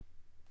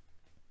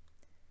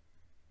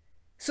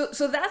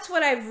So that's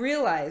what I've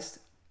realized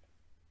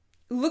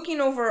looking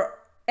over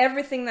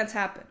everything that's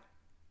happened.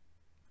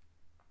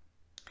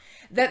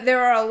 That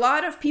there are a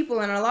lot of people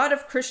and a lot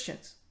of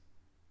Christians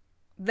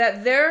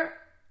that their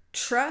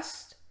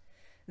trust,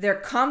 their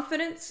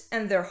confidence,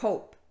 and their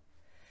hope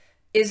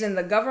is in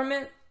the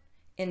government,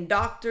 in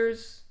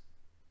doctors,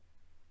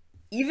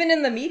 even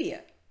in the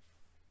media.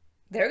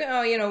 They're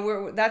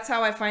gonna, that's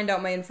how I find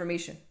out my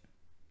information.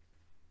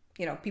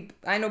 People,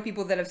 I know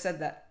people that have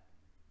said that.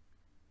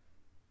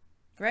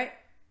 Right?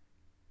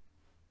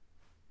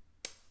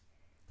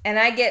 And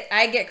I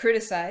get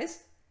criticized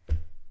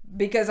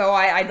because,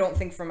 I don't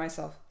think for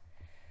myself.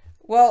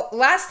 Well,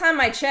 last time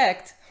I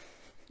checked,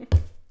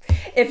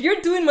 if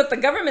you're doing what the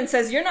government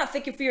says, you're not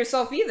thinking for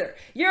yourself either.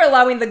 You're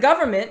allowing the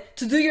government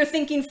to do your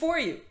thinking for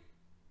you.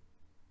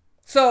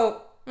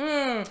 So,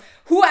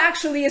 who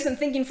actually isn't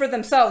thinking for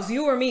themselves,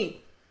 you or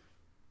me?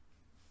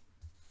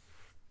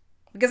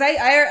 Because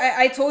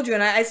I told you,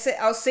 and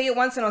I'll say it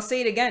once and I'll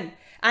say it again.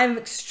 I'm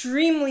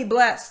extremely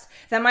blessed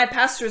that my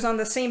pastor is on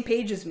the same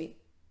page as me.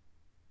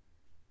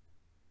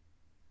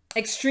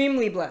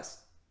 Extremely blessed.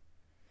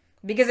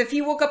 Because if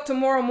he woke up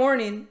tomorrow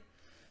morning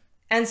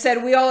and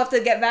said we all have to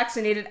get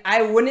vaccinated,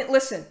 I wouldn't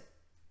listen.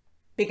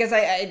 Because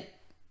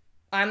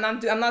I'm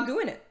not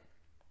doing it.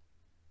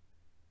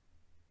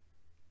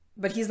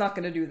 But he's not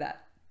going to do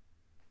that.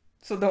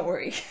 So don't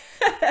worry.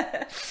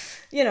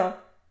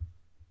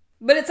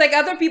 But it's like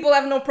other people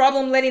have no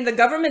problem letting the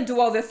government do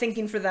all their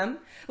thinking for them,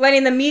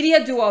 letting the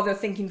media do all their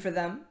thinking for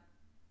them.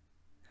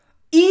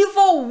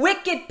 Evil,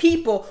 wicked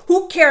people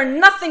who care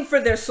nothing for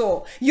their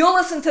soul. You'll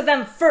listen to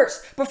them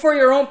first before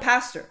your own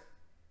pastor.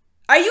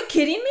 Are you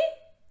kidding me?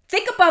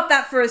 Think about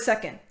that for a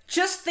second.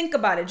 Just think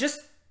about it. Just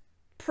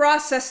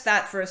process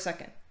that for a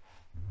second.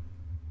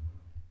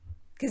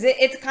 Because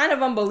it's kind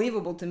of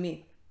unbelievable to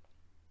me.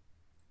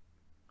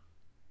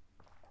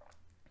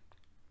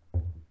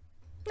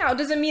 Now, it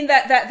doesn't mean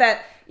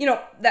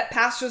that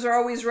pastors are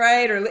always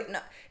right or no.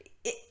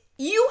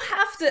 You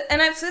have to,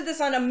 and I've said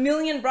this on a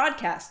million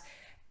broadcasts,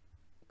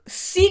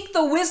 seek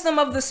the wisdom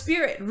of the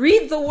Spirit.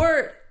 Read the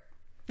Word.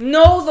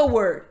 Know the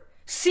Word.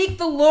 Seek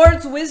the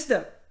Lord's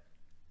wisdom.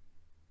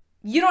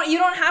 You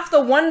don't have to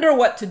wonder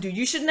what to do.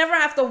 You should never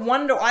have to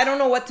wonder, I don't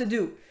know what to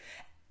do.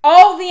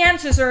 All the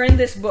answers are in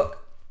this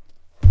book.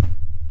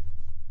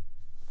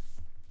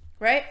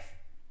 Right?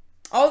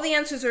 All the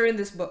answers are in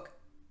this book.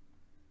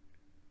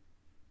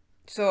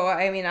 So,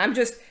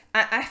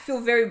 I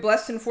feel very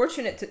blessed and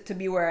fortunate to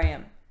be where I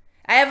am.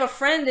 I have a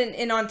friend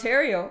in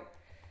Ontario.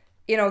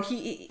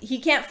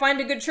 He can't find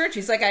a good church.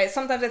 He's like,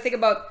 sometimes I think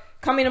about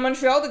coming to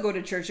Montreal to go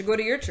to church, to go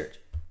to your church.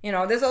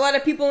 There's a lot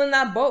of people in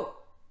that boat.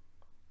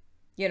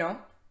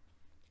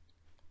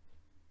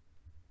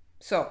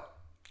 So,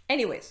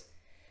 anyways.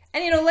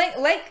 And,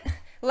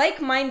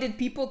 like-minded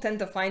people tend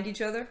to find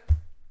each other.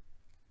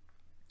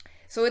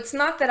 So it's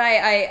not that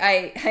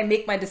I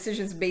make my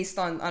decisions based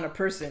on a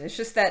person. It's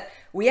just that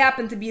we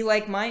happen to be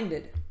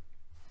like-minded.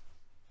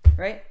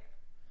 Right?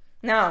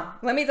 Now,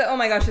 oh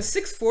my gosh, it's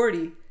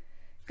 6:40.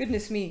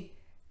 Goodness me.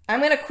 I'm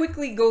going to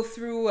quickly go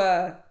through...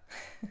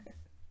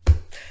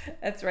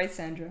 That's right,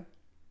 Sandra.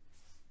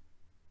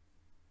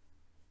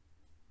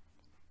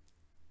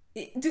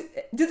 Do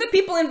the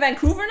people in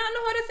Vancouver not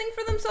know how to think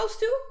for themselves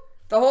too?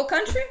 The whole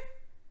country?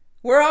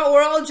 We're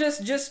all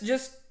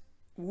just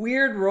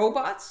weird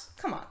robots?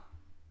 Come on.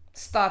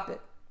 Stop it.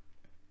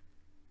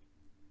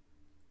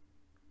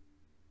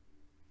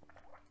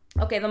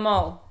 Okay, the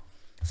mall.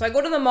 So I go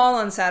to the mall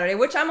on Saturday,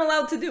 which I'm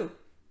allowed to do.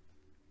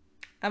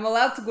 I'm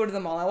allowed to go to the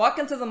mall. I walk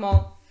into the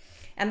mall,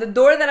 and the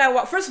door that I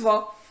walk... First of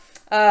all,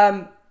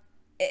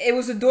 it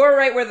was a door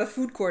right where the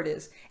food court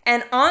is.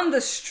 And on the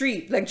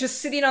street, like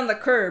just sitting on the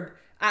curb,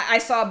 I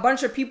saw a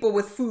bunch of people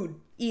with food,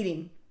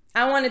 eating.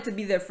 I wanted to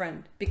be their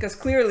friend, because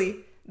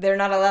clearly they're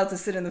not allowed to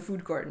sit in the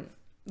food court. And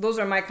those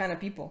are my kind of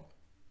people.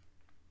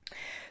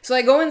 So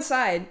I go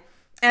inside,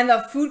 and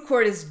the food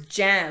court is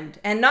jammed.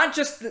 And not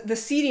just the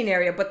seating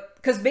area, but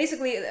because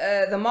basically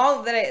the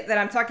mall that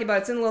I'm talking about,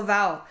 it's in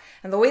Laval.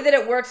 And the way that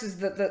it works is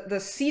the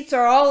seats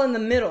are all in the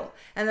middle.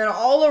 And then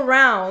all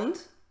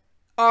around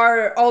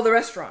are all the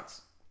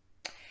restaurants.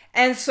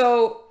 And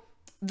so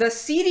the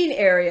seating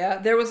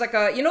area, there was like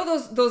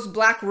those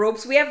black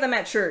ropes? We have them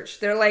at church.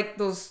 They're like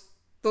those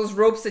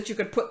ropes that you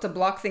could put to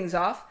block things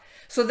off.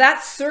 So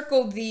that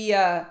circled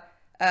the,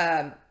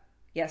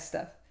 yes,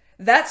 Steph.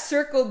 That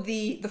circled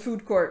the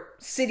food court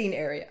sitting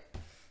area.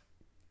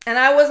 And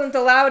I wasn't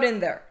allowed in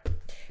there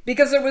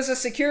because there was a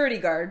security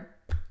guard,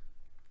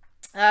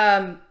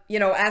 asking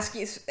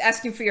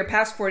for your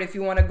passport if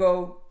you want to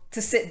go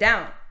to sit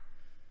down.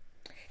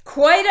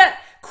 Quite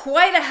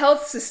a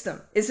health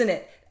system, isn't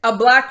it? A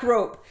black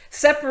rope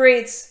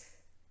separates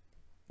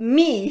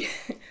me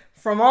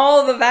from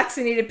all the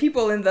vaccinated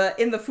people in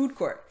the food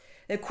court.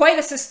 Quite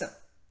a system.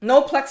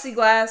 No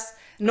plexiglass,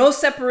 no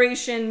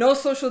separation, no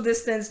social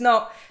distance,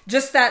 no,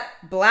 just that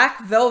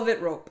black velvet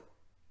rope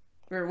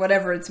or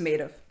whatever it's made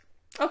of.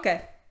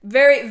 Okay,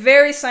 very,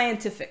 very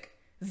scientific,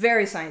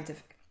 very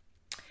scientific.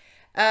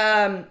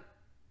 And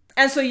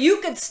so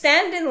you could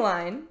stand in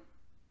line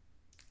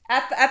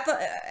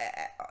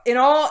in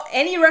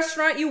any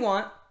restaurant you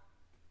want.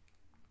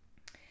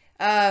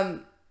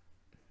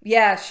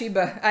 Yeah,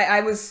 Sheba.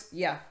 I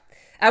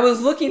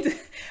was looking to.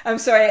 I'm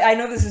sorry. I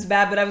know this is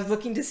bad, but I was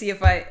looking to see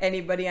if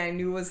anybody I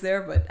knew was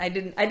there, but I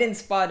didn't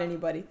spot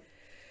anybody.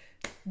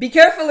 Be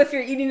careful if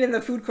you're eating in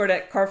the food court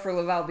at Carrefour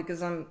Laval,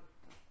 because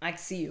I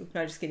see you.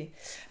 No, just kidding.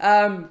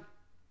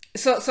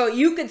 So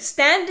you could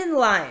stand in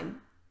line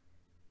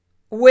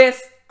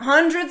with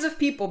hundreds of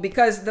people,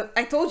 because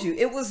I told you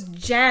it was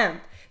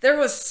jammed. There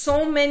was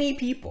so many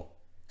people.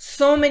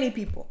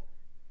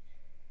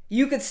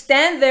 You could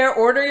stand there,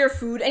 order your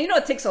food, and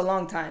it takes a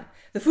long time.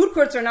 The food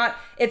courts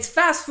it's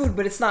fast food,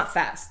 but it's not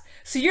fast.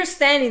 So you're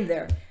standing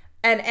there,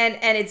 and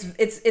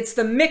it's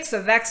the mix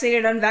of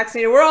vaccinated,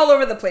 unvaccinated. We're all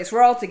over the place.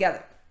 We're all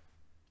together.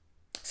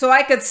 So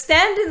I could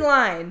stand in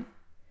line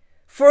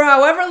for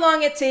however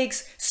long it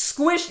takes,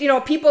 squish,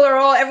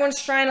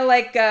 everyone's trying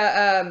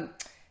to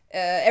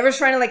everyone's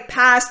trying to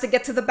pass to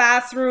get to the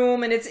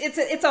bathroom, and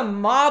it's a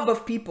mob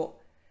of people.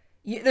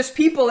 There's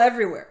people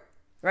everywhere,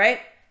 right?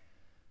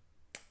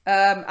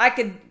 I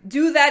could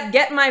do that,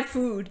 get my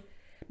food,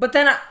 but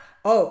then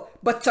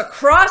but to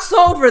cross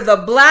over the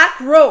black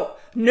rope,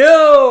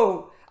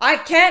 no, I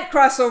can't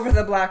cross over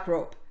the black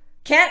rope.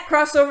 Can't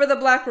cross over the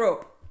black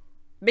rope.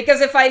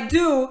 Because if I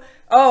do,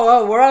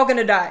 we're all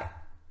gonna die.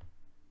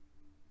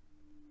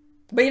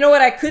 But you know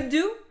what I could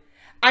do?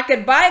 I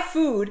could buy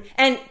food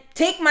and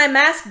take my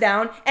mask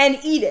down and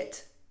eat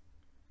it.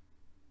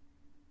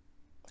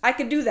 I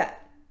could do that.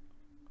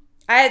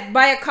 I'd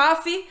buy a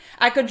coffee.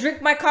 I could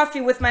drink my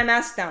coffee with my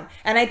mask down.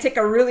 And I take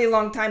a really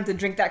long time to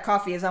drink that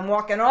coffee as I'm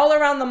walking all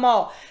around the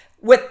mall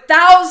with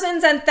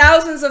thousands and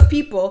thousands of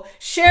people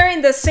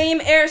sharing the same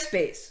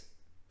airspace.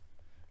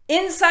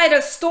 Inside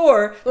a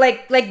store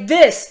like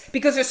this,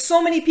 because there's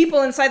so many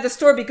people inside the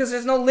store because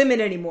there's no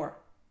limit anymore.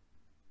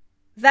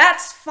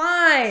 That's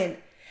fine.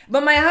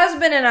 But my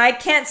husband and I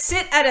can't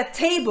sit at a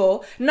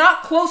table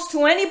not close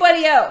to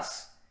anybody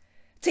else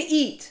to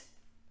eat.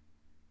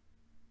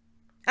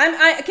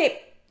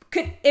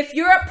 If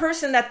you're a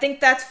person that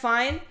think that's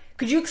fine,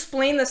 could you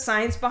explain the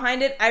science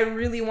behind it? I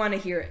really want to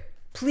hear it.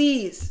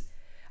 Please.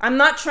 I'm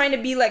not trying to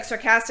be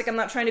sarcastic. I'm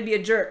not trying to be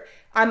a jerk.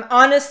 I'm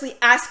honestly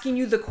asking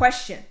you the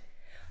question.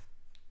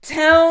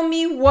 Tell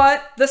me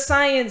what the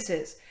science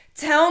is.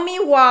 Tell me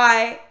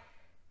why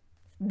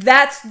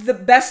that's the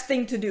best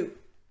thing to do.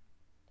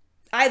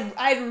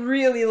 I'd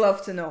really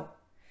love to know.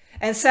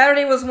 And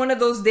Saturday was one of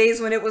those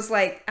days when it was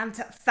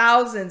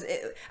thousands.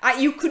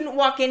 You couldn't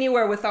walk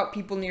anywhere without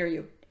people near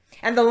you.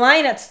 And the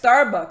line at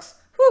Starbucks,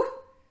 whew.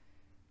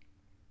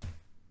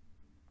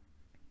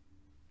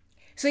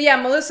 So yeah,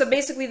 Melissa,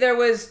 basically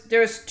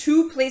there's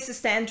 2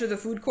 places to enter the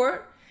food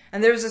court,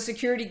 and there was a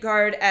security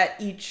guard at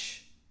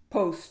each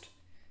post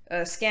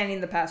scanning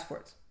the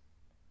passports.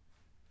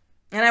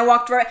 And I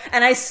walked right,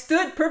 and I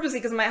stood purposely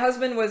because my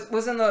husband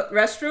was in the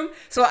restroom.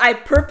 So I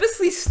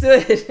purposely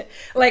stood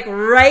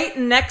right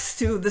next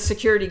to the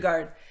security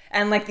guard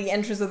and the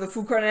entrance of the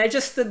food court. And I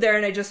just stood there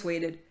and I just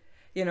waited,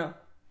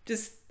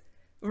 just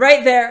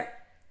right there.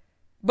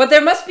 But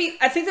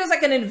I think there's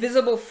an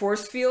invisible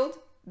force field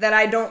that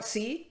I don't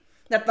see,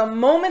 that the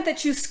moment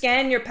that you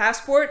scan your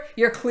passport,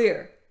 you're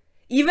clear.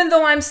 Even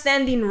though I'm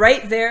standing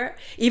right there,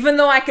 even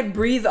though I could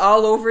breathe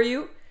all over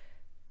you,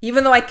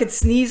 even though I could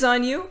sneeze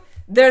on you,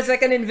 there's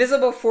an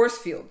invisible force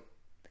field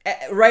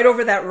right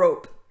over that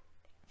rope.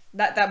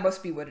 That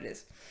must be what it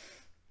is.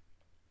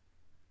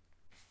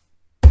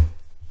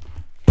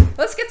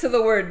 Let's get to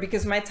the word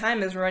because my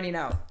time is running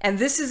out. And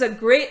this is I'm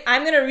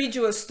going to read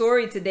you a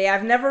story today.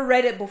 I've never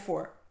read it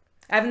before.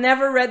 I've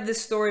never read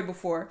this story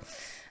before.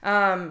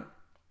 And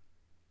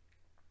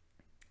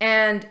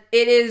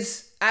it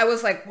is, I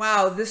was like,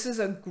 wow, this is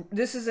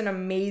an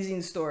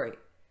amazing story.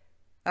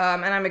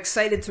 And I'm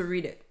excited to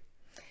read it.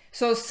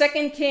 So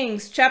 2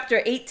 Kings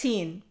chapter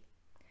 18,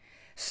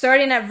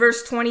 starting at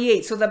verse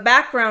 28. So the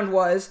background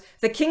was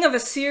the king of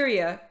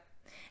Assyria,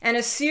 and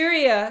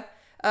Assyria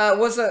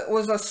was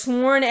a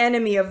sworn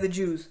enemy of the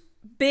Jews.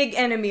 Big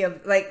enemy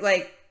of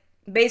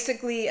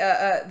basically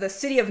the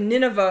city of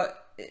Nineveh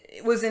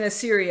was in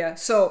Assyria.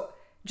 So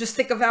just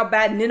think of how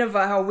bad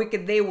Nineveh, how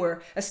wicked they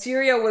were.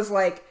 Assyria was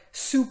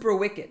super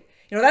wicked.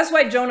 That's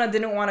why Jonah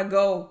didn't want to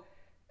go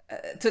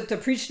to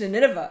preach to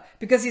Nineveh,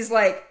 because he's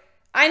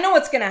I know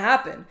what's going to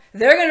happen.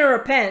 They're going to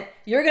repent.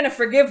 You're going to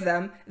forgive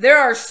them. They're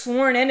our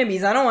sworn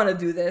enemies. I don't want to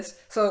do this.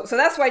 So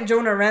that's why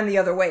Jonah ran the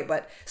other way.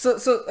 But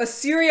so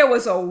Assyria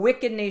was a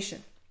wicked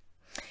nation.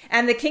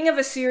 And the king of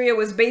Assyria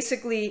was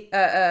basically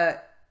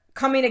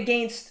coming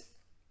against,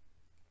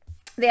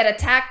 they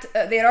had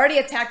already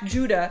attacked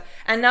Judah,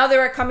 and now they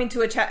were coming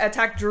to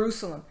attack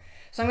Jerusalem.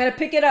 So I'm going to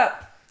pick it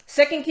up.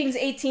 2 Kings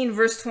 18,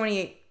 verse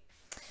 28.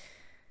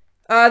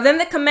 Then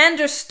the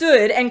commander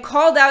stood and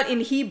called out in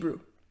Hebrew,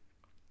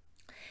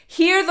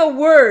 "Hear the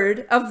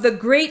word of the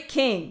great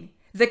king,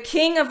 the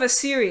king of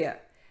Assyria.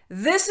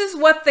 This is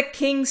what the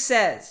king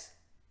says.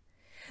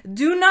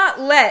 Do not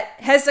let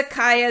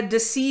Hezekiah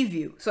deceive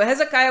you." So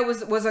Hezekiah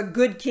was a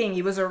good king.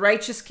 He was a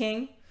righteous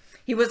king.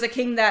 He was a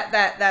king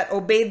that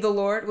obeyed the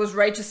Lord, was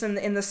righteous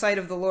in the sight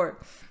of the Lord.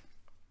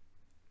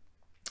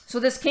 So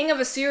this king of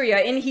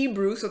Assyria, in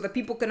Hebrew, so that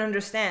people can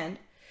understand,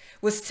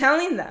 was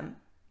telling them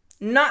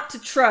not to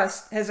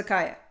trust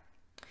Hezekiah.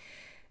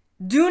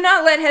 Do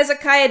not let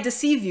Hezekiah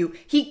deceive you.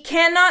 He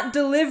cannot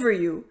deliver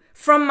you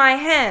from my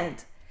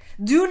hand.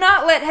 Do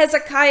not let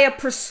Hezekiah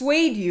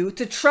persuade you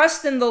to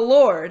trust in the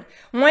Lord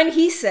when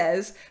he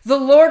says, the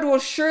Lord will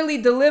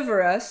surely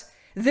deliver us.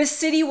 This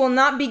city will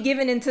not be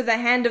given into the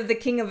hand of the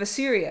king of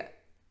Assyria.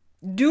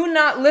 Do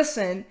not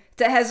listen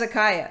to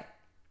Hezekiah.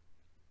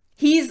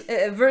 He's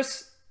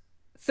verse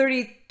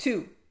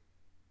 32.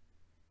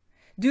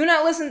 Do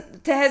not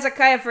listen to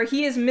Hezekiah, for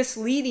he is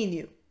misleading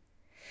you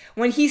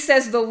when he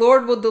says the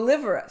Lord will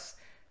deliver us.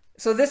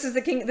 So this is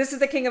the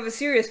king of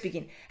Assyria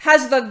speaking.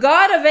 Has the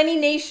God of any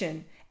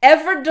nation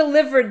ever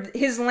delivered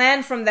his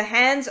land from the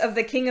hands of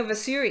the king of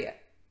Assyria?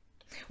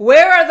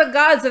 Where are the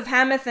gods of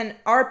Hamath and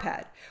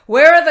Arpad?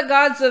 Where are the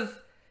gods of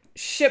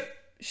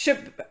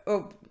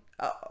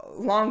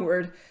long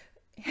word,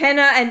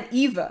 Hena and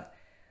Eva?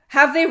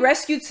 Have they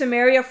rescued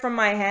Samaria from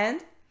my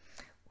hand?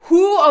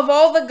 Who of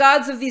all the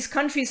gods of these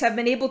countries have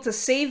been able to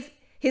save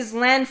his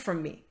land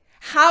from me?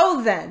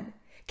 How then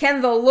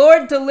can the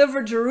Lord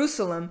deliver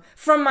Jerusalem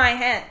from my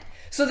hand?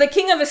 So the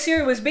king of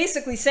Assyria was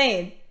basically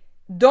saying,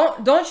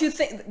 don't you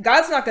think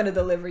God's not going to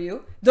deliver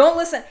you? Don't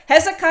listen.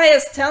 Hezekiah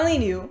is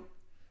telling you,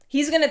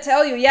 he's going to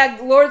tell you, yeah,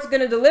 Lord's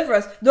going to deliver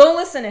us. Don't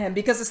listen to him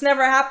because it's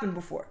never happened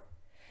before.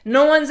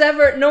 No one's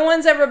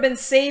ever been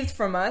saved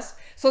from us,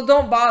 so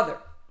don't bother.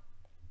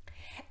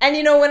 And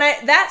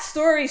that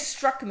story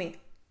struck me,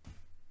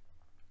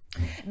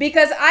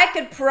 because I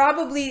could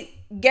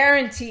probably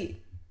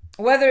guarantee,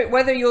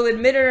 whether you'll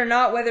admit it or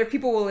not, whether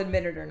people will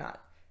admit it or not,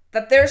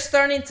 that they're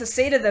starting to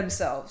say to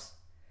themselves,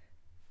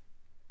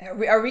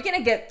 are we going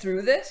to get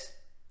through this?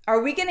 Are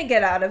we going to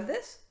get out of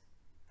this?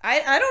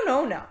 I don't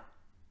know now.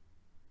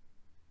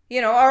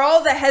 Are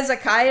all the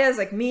Hezekiahs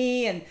like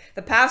me and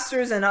the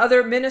pastors and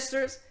other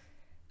ministers,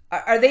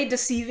 are they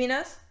deceiving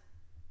us?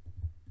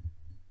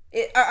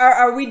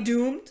 Are we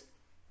doomed?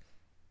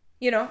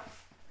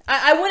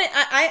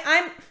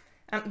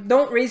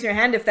 Don't raise your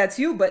hand if that's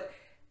you, but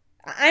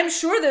I'm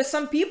sure there's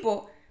some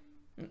people,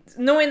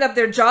 knowing that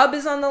their job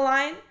is on the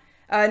line,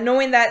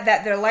 knowing that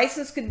their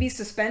license could be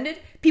suspended,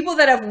 people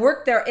that have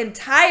worked their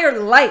entire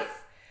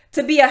life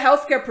to be a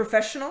healthcare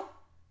professional,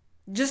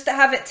 just to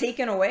have it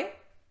taken away.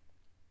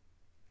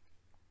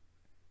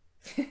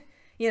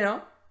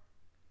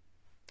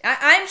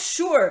 I'm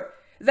sure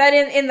that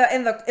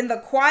in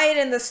the quiet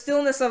and the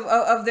stillness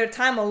of their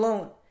time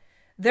alone,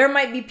 there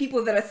might be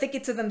people that are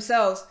thinking to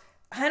themselves,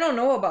 I don't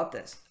know about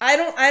this. I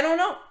don't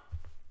know.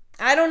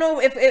 I don't know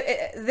if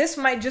this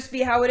might just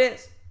be how it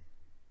is.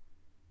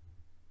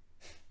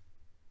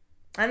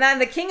 And then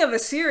the king of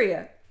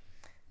Assyria,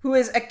 who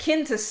is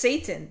akin to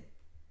Satan,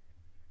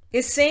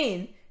 is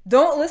saying,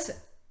 don't listen.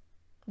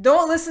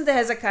 Don't listen to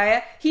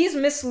Hezekiah. He's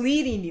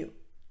misleading you.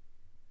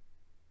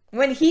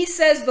 When he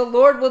says the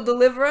Lord will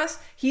deliver us,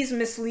 he's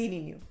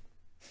misleading you.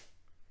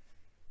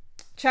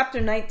 Chapter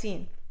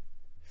 19.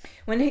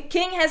 When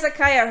King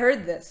Hezekiah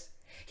heard this,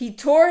 he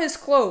tore his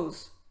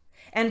clothes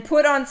and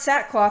put on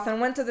sackcloth and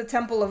went to the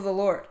temple of the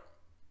Lord.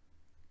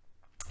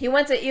 He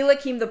went to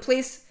Eliakim, the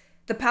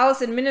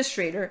palace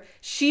administrator,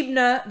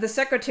 Shebna, the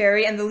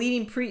secretary, and the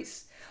leading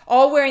priests,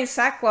 all wearing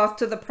sackcloth,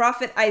 to the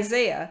prophet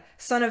Isaiah,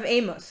 son of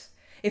Amos.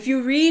 If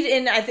you read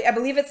in, I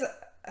believe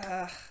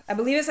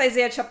it's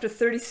Isaiah chapter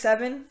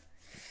 37,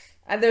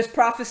 and there's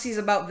prophecies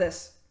about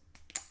this.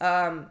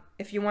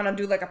 If you want to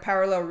do like a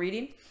parallel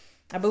reading,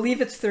 I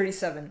believe it's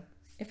 37.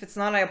 If it's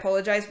not, I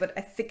apologize, but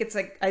I think it's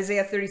like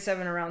Isaiah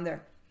 37 around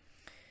there.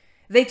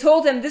 They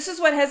told him, this is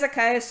what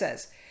Hezekiah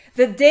says.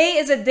 The day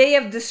is a day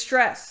of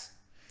distress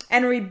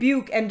and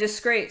rebuke and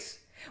disgrace,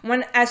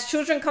 when as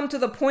children come to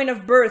the point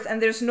of birth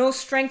and there's no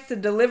strength to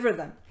deliver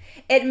them.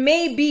 It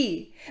may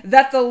be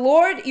that the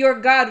Lord your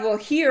God will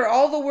hear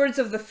all the words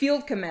of the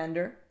field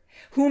commander,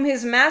 whom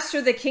his master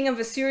the king of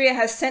Assyria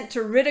has sent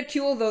to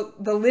ridicule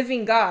the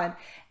living God,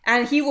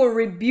 and he will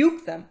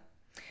rebuke them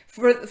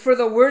for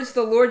the words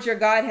the Lord your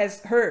God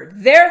has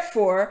heard.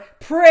 Therefore,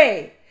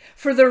 pray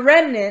for the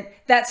remnant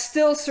that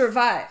still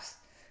survives.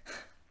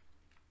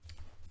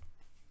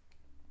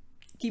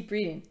 Keep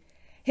reading.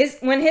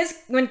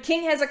 When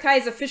King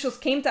Hezekiah's officials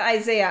came to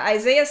Isaiah,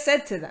 Isaiah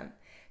said to them,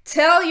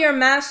 tell your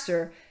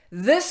master,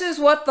 this is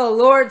what the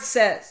Lord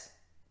says.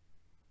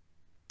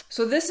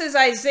 So this is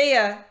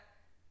Isaiah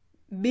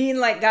being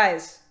like,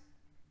 guys,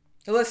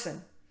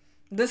 listen,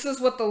 this is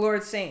what the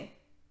Lord's saying.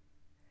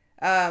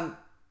 And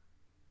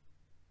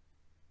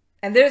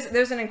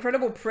there's an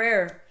incredible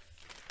prayer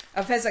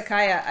of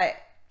Hezekiah.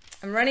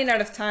 I'm running out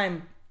of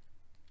time.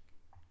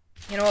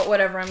 You know what?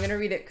 Whatever. I'm going to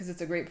read it because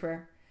it's a great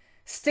prayer.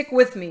 Stick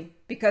with me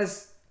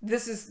because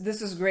this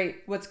is great.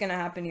 What's going to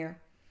happen here?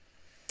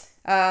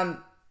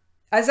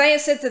 Isaiah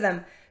said to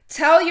them,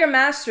 tell your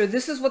master,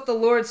 this is what the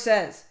Lord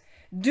says.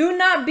 Do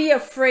not be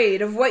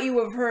afraid of what you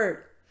have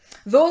heard.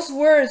 Those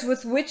words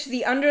with which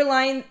the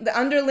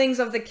underlings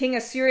of the king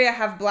Assyria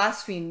have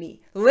blasphemed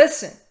me.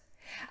 Listen,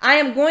 I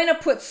am going to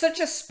put such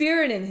a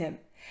spirit in him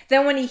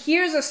that when he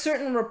hears a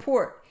certain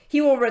report,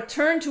 he will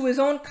return to his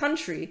own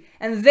country,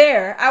 and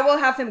there I will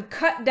have him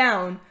cut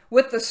down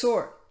with the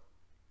sword.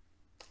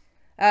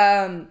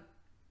 So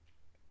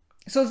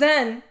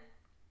then,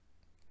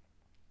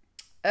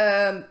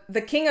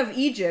 the king of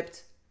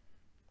Egypt,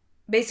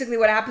 basically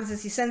what happens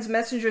is he sends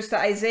messengers to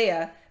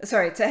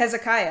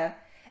Hezekiah,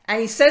 and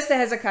he says to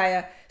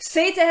Hezekiah,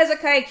 say to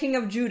Hezekiah, king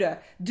of Judah,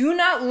 do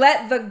not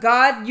let the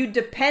God you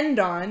depend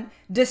on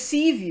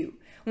deceive you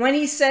when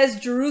he says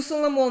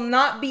Jerusalem will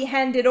not be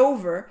handed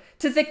over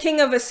to the king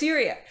of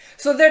Assyria.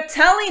 So they're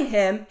telling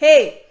him,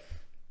 hey,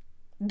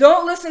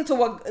 don't listen to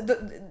what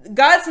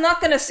God's not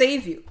going to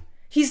save you.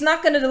 He's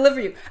not going to deliver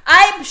you.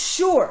 I'm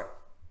certain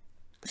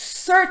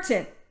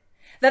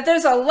that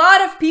there's a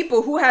lot of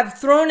people who have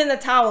thrown in the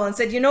towel and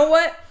said, you know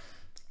what?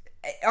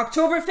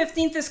 October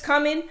 15th is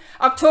coming.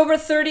 October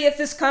 30th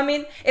is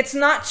coming. It's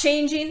not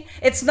changing.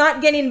 It's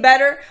not getting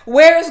better.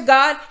 Where's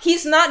God?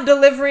 He's not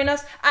delivering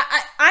us.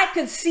 I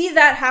could see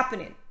that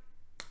happening.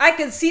 I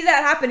could see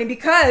that happening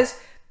because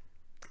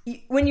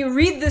when you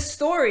read this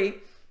story,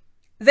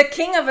 the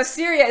king of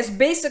Assyria is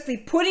basically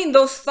putting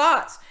those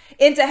thoughts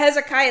into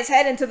Hezekiah's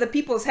head, into the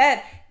people's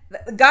head.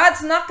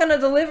 God's not going to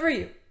deliver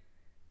you.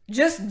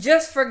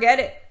 Just forget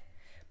it.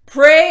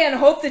 Pray and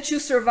hope that you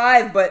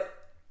survive, but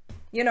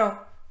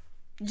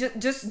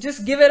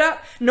just give it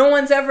up. No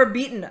one's ever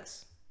beaten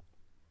us.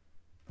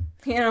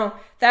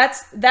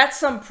 That's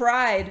some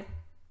pride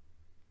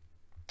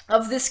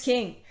of this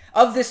king,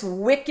 of this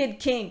wicked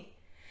king.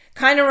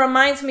 Kind of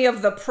reminds me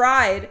of the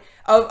pride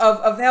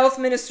of Health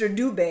Minister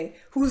Dubé,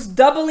 who's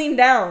doubling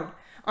down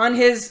on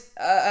his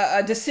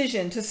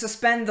decision to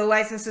suspend the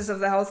licenses of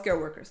the healthcare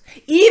workers,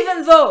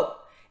 even though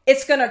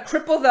it's going to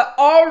cripple the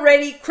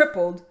already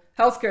crippled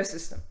healthcare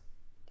system.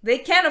 They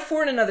can't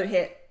afford another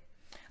hit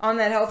on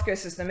that healthcare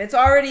system. It's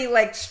already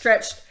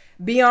stretched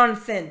beyond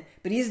thin,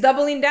 but he's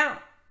doubling down.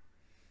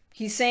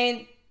 He's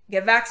saying,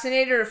 get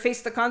vaccinated or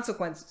face the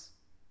consequences.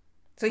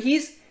 So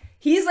he's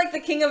like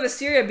the king of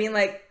Assyria being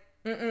like,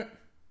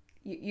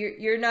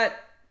 you're not,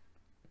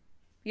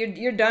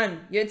 you're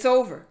done. It's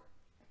over.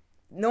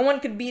 No one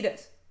could beat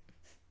us.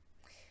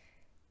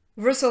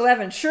 Verse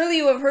 11, surely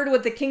you have heard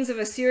what the kings of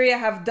Assyria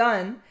have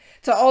done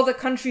to all the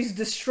countries,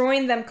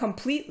 destroying them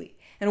completely.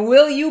 And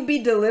will you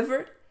be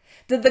delivered?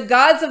 Did the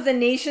gods of the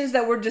nations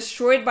that were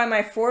destroyed by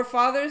my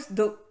forefathers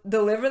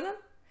deliver them?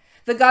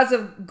 The gods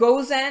of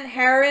Gozan,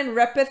 Haran,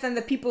 Rephath, and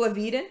the people of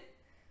Eden?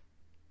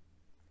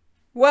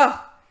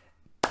 Well,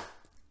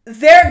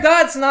 their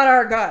God's not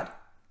our God.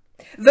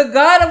 The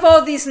God of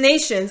all these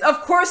nations,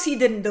 of course he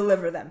didn't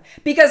deliver them,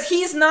 because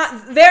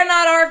they're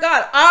not our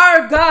God.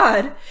 Our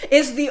God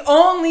is the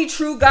only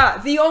true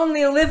God, the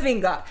only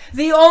living God,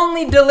 the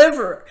only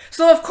deliverer.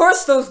 So of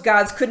course those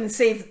gods couldn't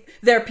save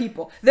their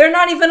people. They're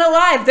not even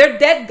alive. They're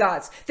dead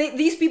gods.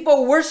 These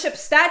people worship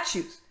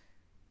statues.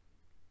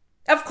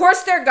 Of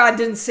course their God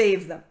didn't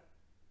save them.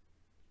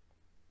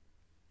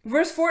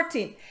 Verse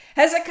 14,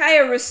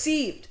 Hezekiah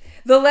received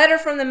the letter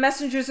from the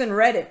messengers and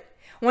read it.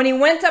 When he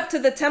went up to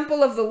the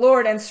temple of the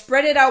Lord and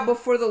spread it out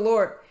before the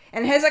Lord,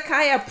 and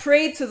Hezekiah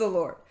prayed to the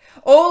Lord,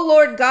 O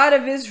Lord God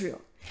of Israel,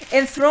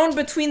 enthroned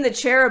between the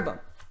cherubim,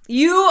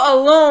 you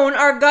alone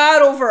are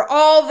God over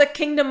all the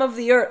kingdom of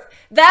the earth.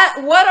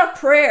 What a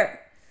prayer.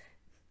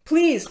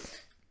 Please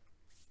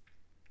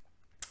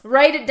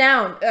write it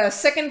down.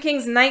 2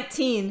 Kings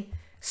 19,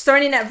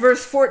 starting at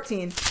verse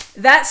 14.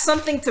 That's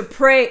something to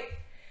pray.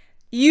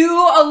 You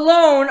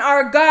alone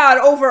are God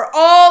over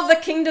all the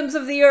kingdoms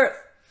of the earth.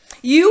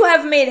 You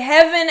have made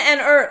heaven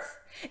and earth.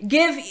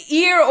 Give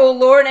ear, O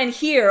Lord, and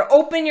hear.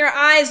 Open your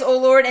eyes, O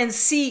Lord, and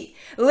see.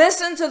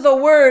 Listen to the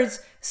words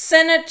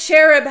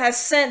Sennacherib has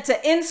sent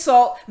to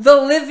insult the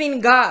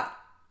living God.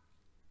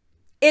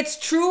 It's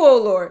true, O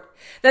Lord,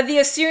 that the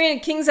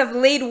Assyrian kings have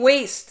laid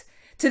waste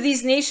to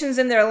these nations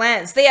in their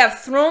lands. They have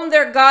thrown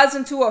their gods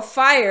into a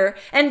fire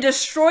and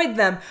destroyed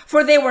them,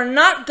 for they were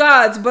not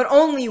gods, but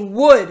only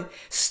wood,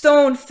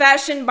 stone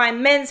fashioned by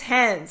men's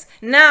hands.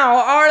 Now,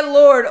 our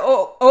Lord,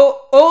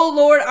 O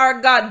Lord our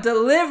God,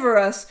 deliver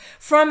us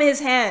from his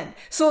hand,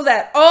 so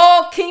that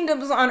all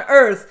kingdoms on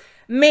earth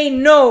may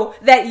know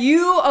that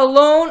you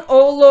alone,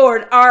 O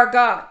Lord, are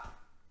God.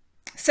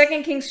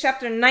 2 Kings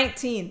chapter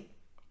 19.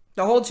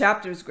 The whole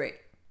chapter is great.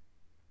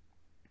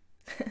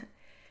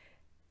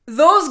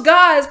 Those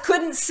gods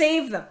couldn't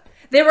save them.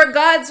 They were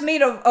gods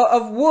made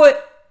of wood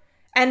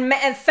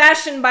and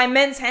fashioned by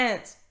men's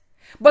hands.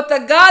 But the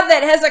God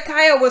that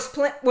Hezekiah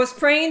was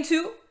praying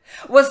to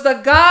was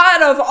the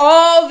God of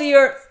all the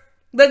earth,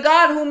 the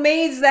God who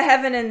made the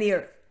heaven and the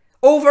earth,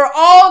 over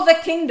all the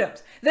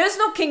kingdoms. There's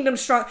no kingdom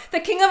strong. The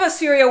king of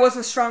Assyria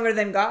wasn't stronger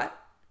than God.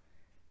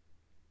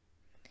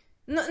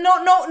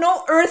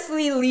 No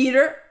earthly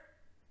leader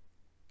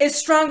is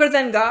stronger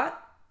than God.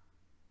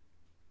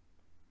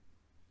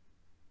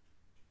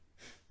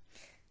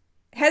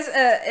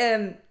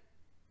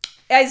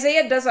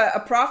 Isaiah does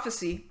a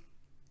prophecy,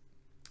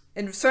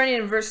 starting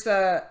in verse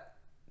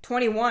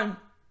 21.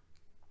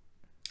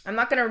 I'm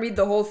not going to read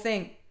the whole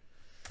thing.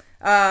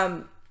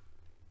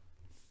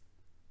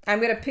 I'm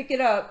going to pick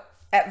it up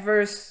at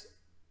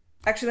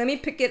let me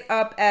pick it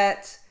up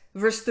at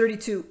verse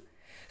 32.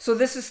 So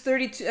this is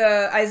 32,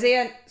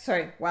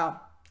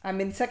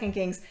 I'm in 2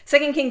 Kings.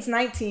 2 Kings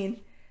 19,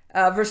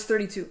 verse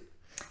 32.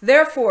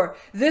 Therefore,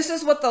 this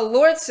is what the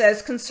Lord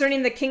says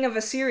concerning the king of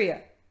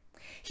Assyria.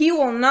 He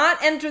will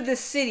not enter this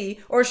city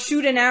or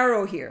shoot an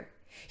arrow here.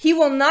 He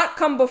will not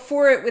come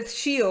before it with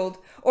shield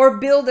or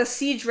build a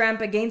siege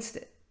ramp against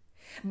it.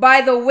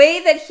 By the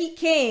way that he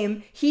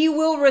came, he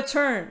will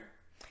return.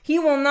 He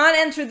will not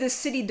enter this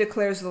city,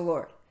 declares the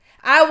Lord.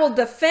 I will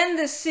defend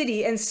this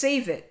city and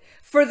save it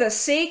for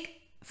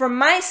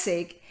my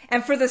sake,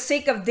 and for the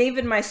sake of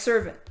David, my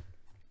servant.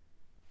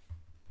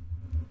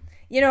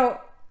 You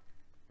know,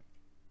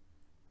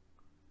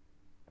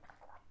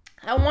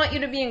 I want you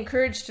to be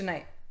encouraged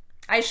tonight.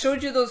 I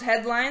showed you those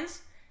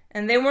headlines,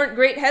 and they weren't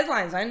great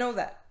headlines. I know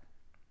that.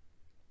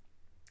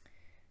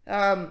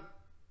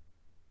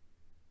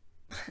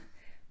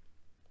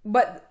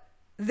 But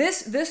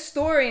this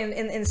story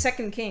in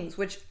 2 Kings,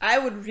 which I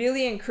would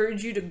really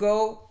encourage you to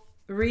go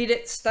read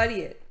it,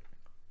 study it.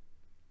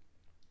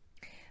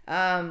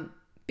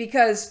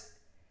 Because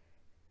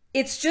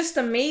it's just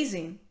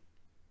amazing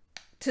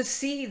to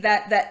see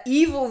that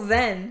evil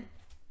then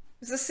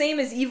is the same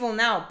as evil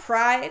now.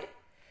 Pride,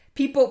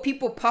 people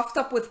puffed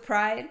up with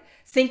pride,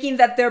 thinking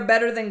that they're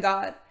better than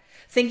God,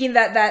 thinking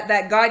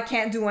that God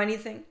can't do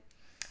anything,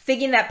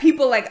 thinking that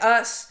people like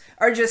us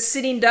are just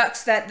sitting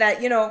ducks, that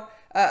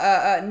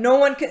no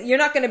one can, you're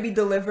not going to be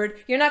delivered,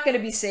 you're not going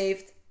to be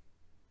saved.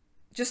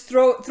 Just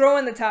throw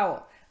in the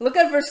towel. Look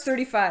at verse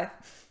 35.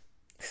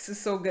 This is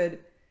so good.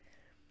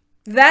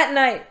 That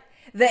night,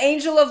 the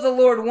angel of the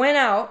Lord went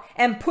out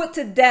and put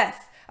to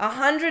death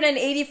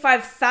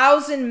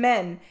 185,000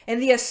 men in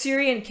the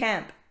Assyrian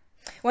camp.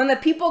 When the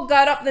people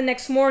got up the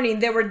next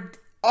morning,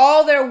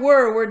 all there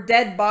were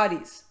dead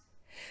bodies.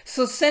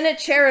 So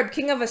Sennacherib,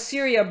 king of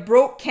Assyria,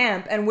 broke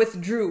camp and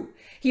withdrew.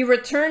 He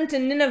returned to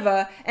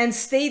Nineveh and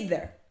stayed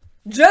there.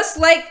 Just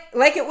like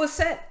it was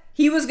said.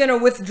 He was going to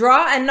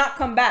withdraw and not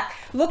come back.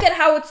 Look at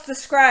how it's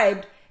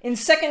described in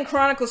 2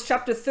 Chronicles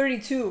chapter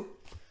 32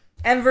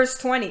 and verse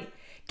 20.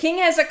 King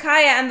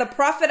Hezekiah and the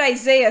prophet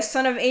Isaiah,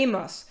 son of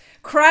Amos,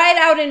 cried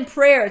out in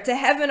prayer to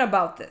heaven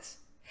about this.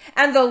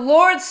 And the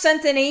Lord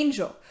sent an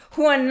angel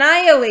who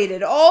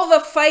annihilated all the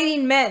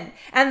fighting men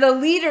and the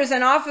leaders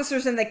and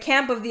officers in the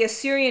camp of the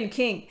Assyrian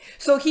king.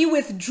 So he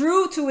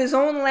withdrew to his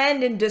own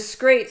land in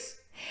disgrace.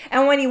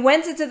 And when he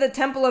went into the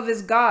temple of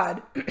his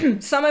God,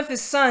 some of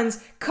his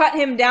sons cut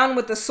him down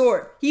with the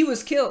sword. He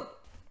was killed.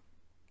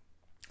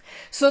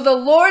 So the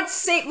Lord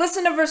saved,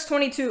 listen to verse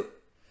 22.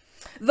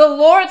 The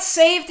Lord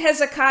saved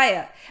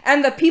Hezekiah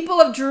and the people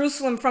of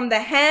Jerusalem from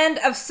the hand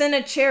of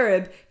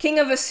Sennacherib, king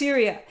of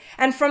Assyria,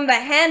 and from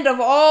the hand of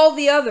all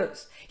the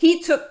others.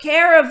 He took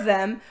care of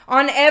them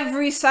on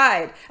every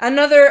side.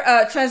 Another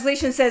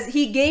translation says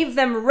he gave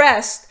them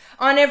rest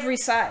on every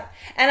side.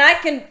 And I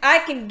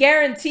can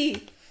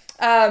guarantee,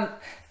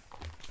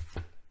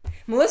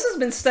 Melissa's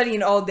been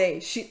studying all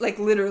day. She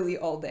literally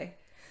all day.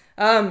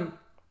 I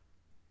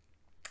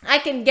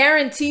can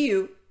guarantee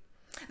you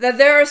that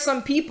there are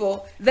some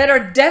people that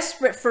are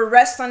desperate for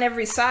rest on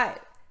every side.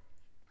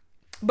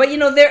 But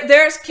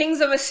there's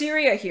kings of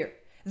Assyria here.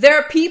 There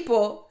are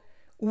people,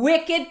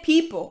 wicked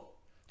people,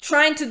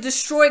 trying to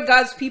destroy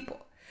God's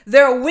people.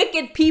 There are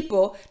wicked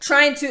people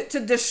trying to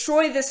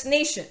destroy this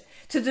nation,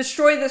 to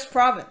destroy this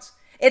province.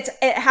 It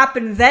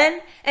happened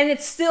then, and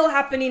it's still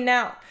happening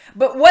now.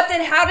 But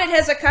how did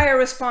Hezekiah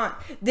respond?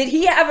 Did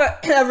he have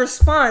a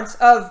response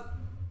of,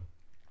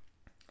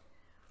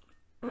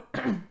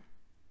 I'm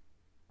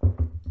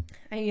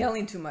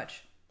yelling too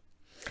much.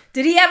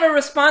 Did he have a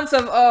response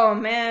of, oh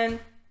man,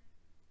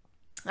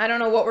 I don't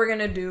know what we're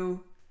gonna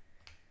do.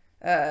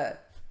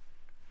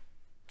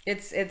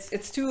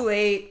 It's too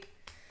late.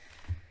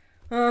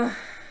 Oh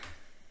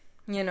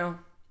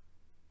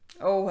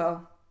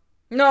well.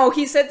 No,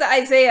 he said to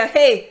Isaiah,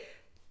 hey,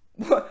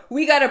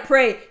 we gotta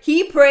pray.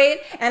 He prayed,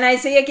 and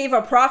Isaiah gave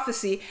a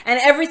prophecy, and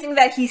everything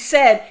that he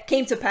said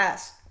came to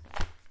pass.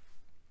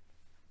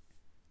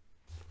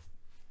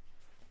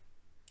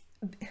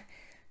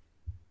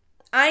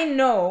 I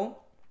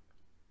know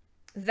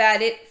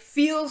that it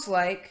feels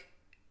like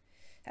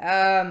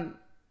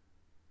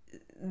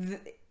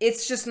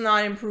it's just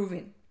not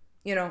improving,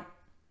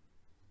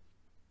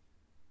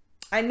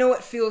 I know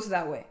it feels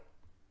that way.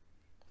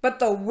 But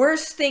the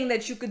worst thing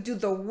that you could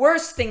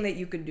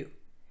do,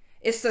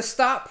 is to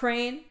stop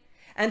praying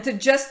and to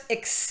just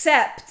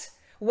accept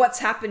what's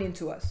happening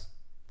to us.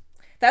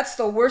 That's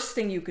the worst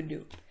thing you could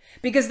do.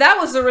 Because that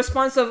was the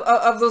response of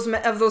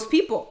those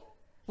people.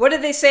 What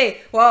did they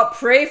say? Well,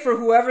 pray for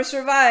whoever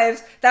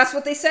survives. That's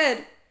what they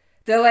said.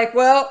 They're like,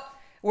 well,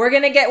 we're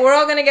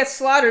all gonna get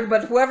slaughtered,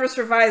 but whoever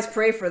survives,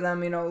 pray for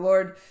them,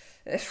 Lord.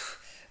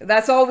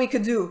 That's all we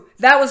could do.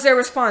 That was their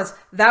response.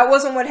 That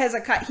wasn't what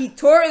Hezekiah, he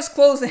tore his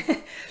clothes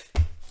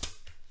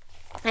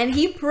and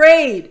he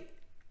prayed.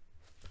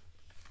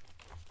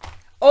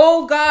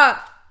 Oh God.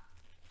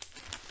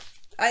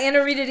 I'm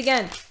gonna read it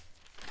again.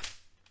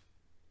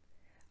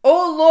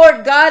 O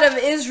Lord God of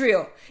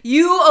Israel,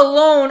 you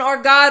alone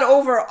are God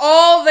over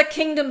all the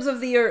kingdoms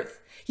of the earth.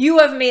 You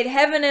have made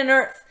heaven and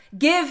earth.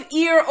 Give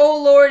ear,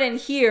 O Lord, and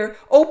hear.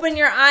 Open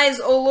your eyes,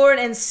 O Lord,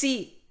 and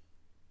see.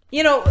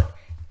 You know,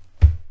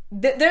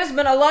 there's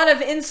been a lot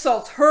of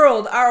insults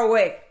hurled our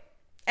way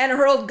and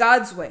hurled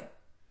God's way.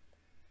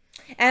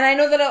 And I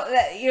know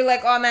that you're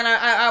like, oh man,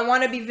 I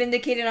want to be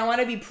vindicated. I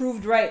want to be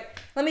proved right.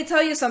 Let me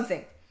tell you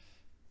something.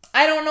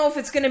 I don't know if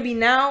it's going to be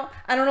now.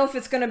 I don't know if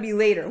it's going to be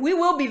later. We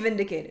will be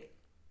vindicated.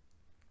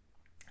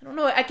 I don't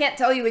know. I can't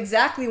tell you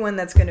exactly when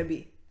that's going to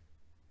be.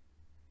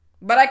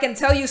 But I can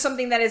tell you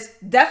something that is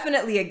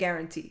definitely a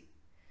guarantee.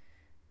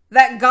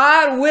 That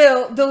God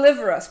will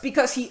deliver us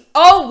because he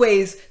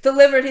always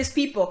delivered his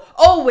people.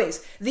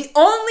 Always. The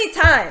only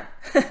time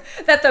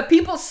that the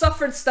people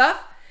suffered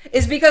stuff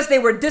is because they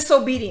were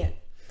disobedient.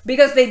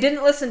 Because they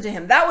didn't listen to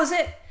him. That was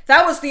it.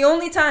 That was the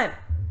only time.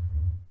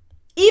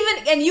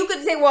 Even, and you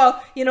could say,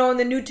 well, you know, in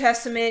the New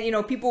Testament, you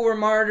know, people were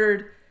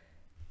martyred.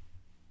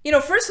 You know,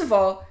 first of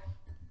all,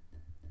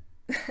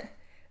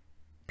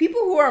 people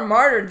who are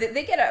martyred,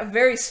 they get a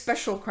very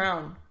special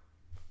crown.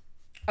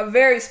 A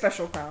very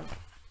special crown.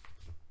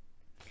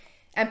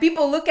 And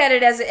people look at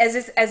it as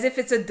if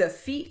it's a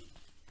defeat.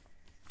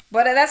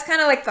 But that's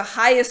kind of like the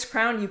highest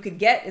crown you could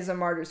get is a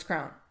martyr's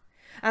crown.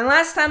 And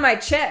last time I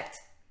checked,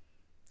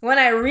 when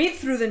I read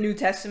through the New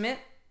Testament,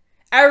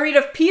 I read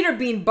of Peter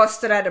being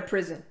busted out of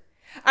prison.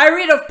 I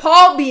read of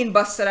Paul being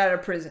busted out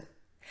of prison.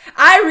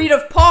 I read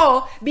of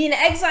Paul being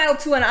exiled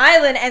to an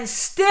island and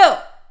still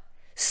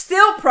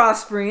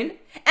prospering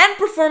and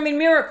performing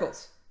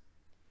miracles.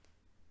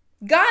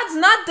 God's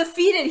not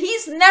defeated.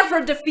 He's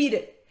never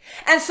defeated.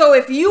 And so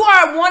if you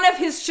are one of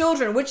his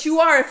children, which you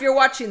are if you're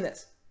watching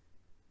this,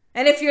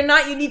 and if you're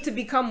not, you need to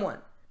become one.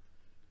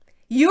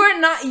 You are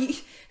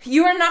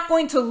not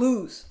going to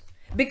lose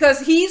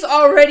because he's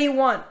already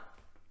won.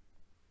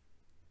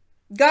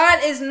 God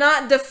is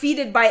not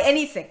defeated by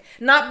anything.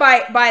 Not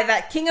by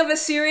that king of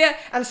Assyria,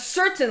 and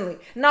certainly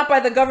not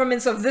by the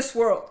governments of this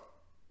world,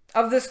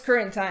 of this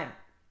current time.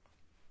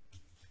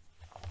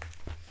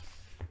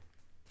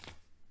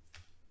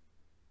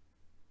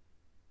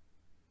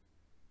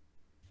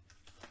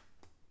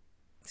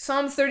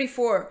 Psalm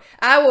 34.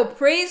 I will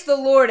praise the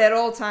Lord at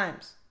all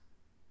times.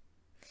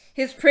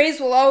 His praise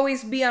will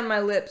always be on my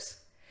lips.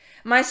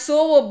 My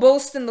soul will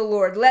boast in the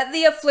Lord. Let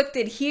the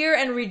afflicted hear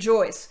and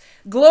rejoice.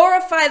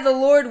 Glorify the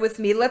Lord with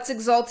me. Let's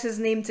exalt his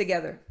name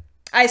together.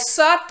 I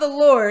sought the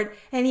Lord,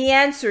 and he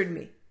answered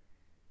me.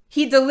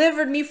 He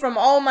delivered me from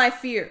all my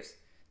fears.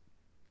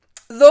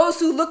 Those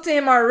who look to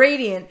him are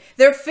radiant.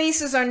 Their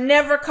faces are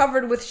never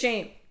covered with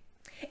shame.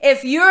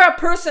 If you're a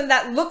person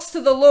that looks to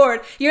the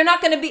Lord, you're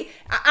not going to be...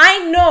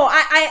 I know,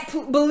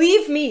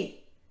 believe me,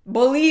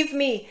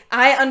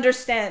 I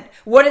understand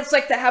what it's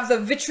like to have the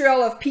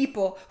vitriol of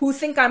people who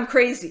think I'm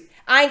crazy.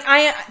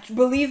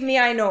 Believe me,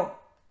 I know.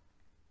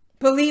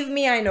 Believe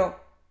me, I know.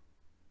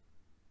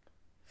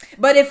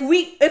 But if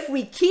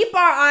we keep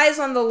our eyes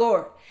on the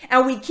Lord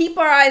and we keep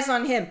our eyes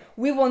on him,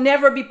 we will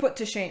never be put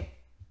to shame.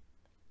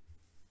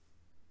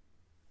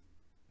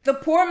 The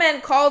poor man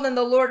called and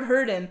the Lord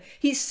heard him.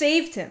 He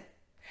saved him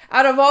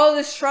out of all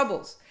his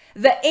troubles.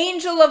 The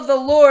angel of the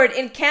Lord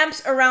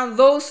encamps around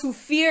those who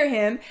fear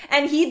him,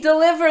 and he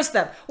delivers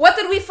them. What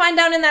did we find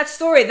out in that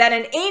story? That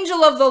an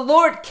angel of the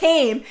Lord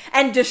came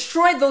and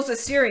destroyed those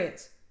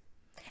Assyrians.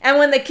 And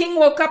when the king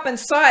woke up and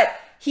saw it,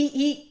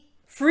 he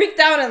freaked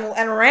out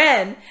and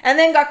ran, and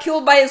then got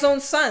killed by his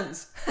own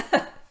sons.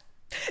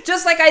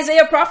 Just like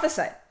Isaiah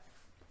prophesied.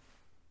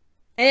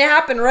 And it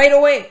happened right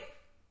away.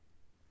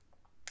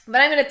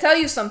 But I'm going to tell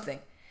you something.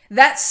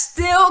 That's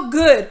still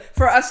good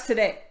for us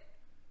today.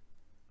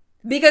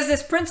 Because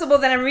this principle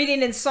that I'm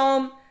reading in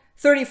Psalm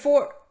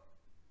 34,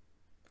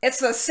 it's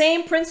the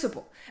same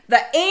principle.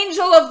 The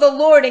angel of the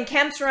Lord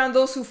encamps around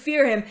those who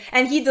fear him,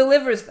 and he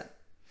delivers them.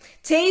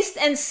 Taste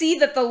and see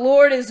that the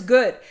Lord is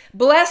good.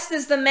 Blessed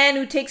is the man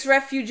who takes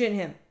refuge in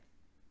him.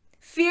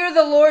 Fear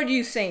the Lord,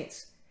 you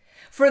saints.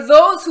 For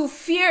those who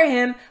fear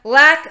him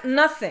lack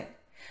nothing.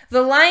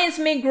 The lions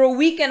may grow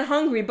weak and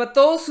hungry, but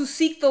those who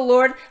seek the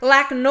Lord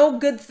lack no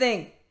good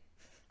thing.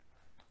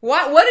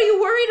 What are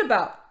you worried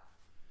about?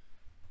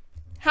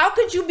 How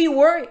could you be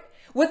worried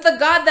with the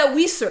God that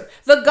we serve?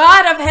 The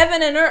God of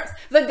heaven and earth.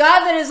 The God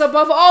that is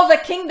above all the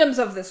kingdoms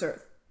of this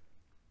earth.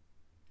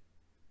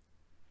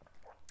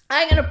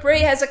 I'm going to pray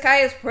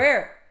Hezekiah's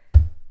prayer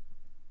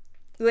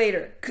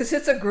later because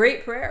it's a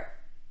great prayer.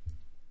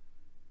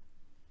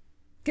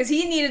 Because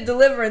he needed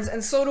deliverance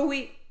and so do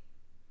we.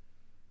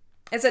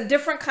 It's a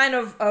different kind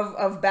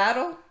of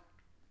battle.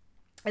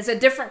 It's a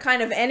different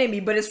kind of enemy,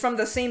 but it's from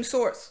the same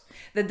source,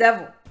 the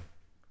devil.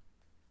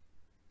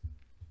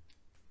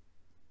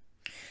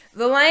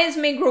 The lions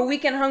may grow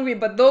weak and hungry,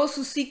 but those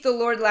who seek the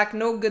Lord lack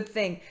no good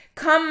thing.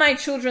 Come, my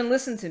children,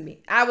 listen to me.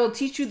 I will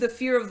teach you the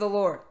fear of the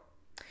Lord.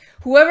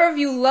 Whoever of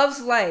you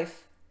loves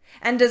life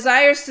and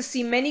desires to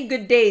see many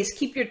good days,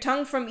 keep your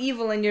tongue from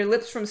evil and your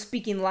lips from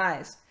speaking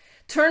lies.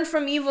 Turn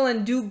from evil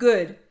and do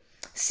good.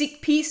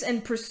 Seek peace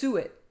and pursue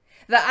it.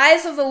 The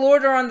eyes of the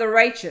Lord are on the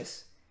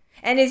righteous,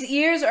 and his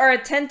ears are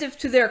attentive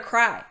to their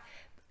cry.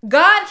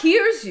 God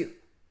hears you.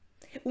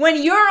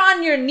 When you're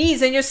on your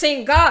knees and you're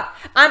saying, God,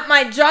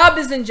 my job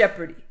is in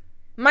jeopardy.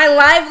 My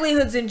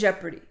livelihood's in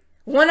jeopardy.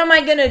 What am I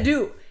going to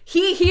do?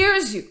 He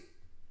hears you.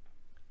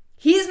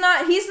 He's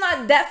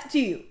not deaf to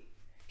you.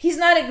 He's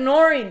not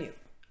ignoring you.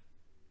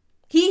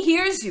 He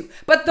hears you.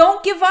 But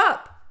don't give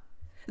up.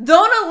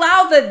 Don't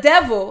allow the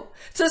devil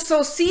to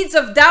sow seeds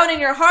of doubt in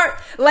your heart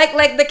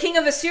like the king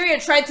of Assyria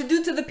tried to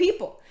do to the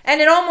people.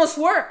 And it almost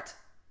worked.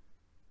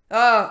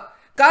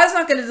 God's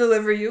not going to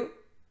deliver you.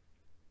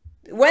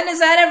 When has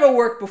that ever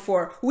worked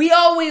before? We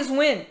always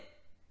win.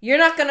 You're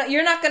not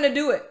gonna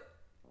do it.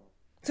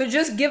 So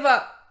just give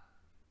up.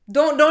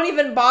 Don't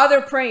even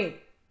bother praying.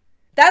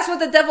 That's what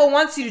the devil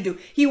wants you to do.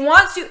 He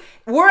wants you.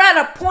 We're at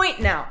a point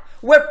now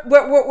where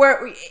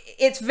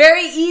it's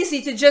very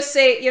easy to just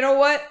say, you know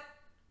what?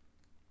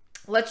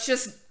 Let's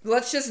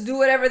just do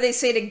whatever they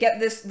say to get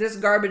this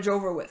garbage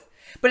over with.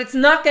 But it's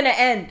not gonna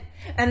end.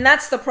 And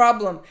that's the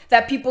problem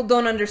that people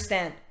don't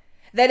understand.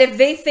 That if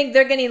they think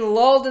they're getting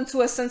lulled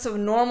into a sense of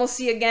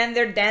normalcy again,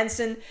 they're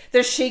dancing,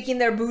 they're shaking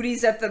their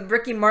booties at the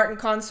Ricky Martin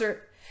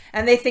concert,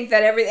 and they think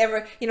that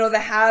the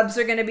Habs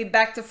are going to be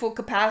back to full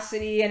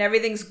capacity and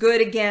everything's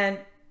good again.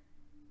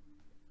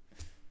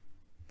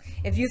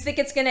 If you think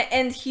it's going to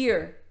end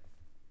here,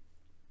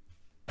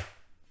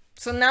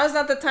 so now's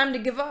not the time to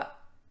give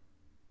up.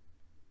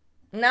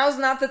 Now's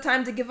not the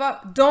time to give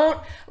up.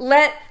 Don't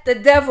let the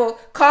devil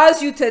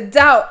cause you to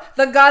doubt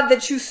the God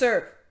that you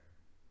serve.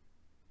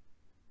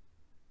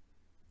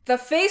 The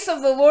face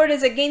of the Lord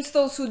is against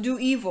those who do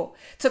evil,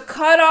 to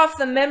cut off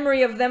the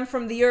memory of them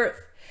from the earth.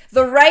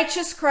 The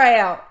righteous cry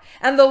out,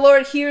 and the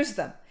Lord hears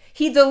them.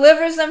 He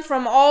delivers them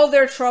from all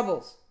their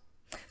troubles.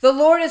 The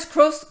Lord is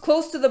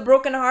close to the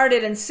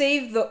brokenhearted and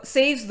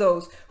saves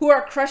those who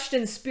are crushed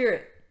in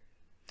spirit.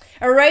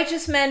 A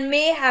righteous man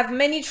may have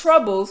many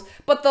troubles,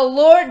 but the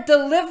Lord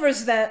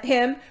delivers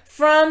him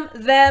from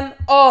them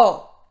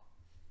all.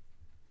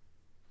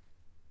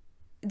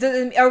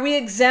 Are we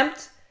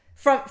exempt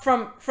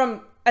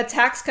from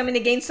attacks coming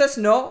against us?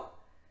 No.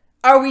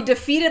 Are we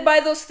defeated by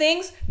those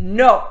things?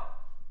 No.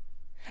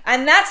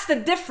 And that's the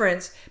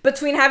difference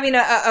between having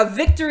a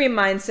victory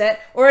mindset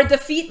or a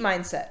defeat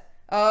mindset.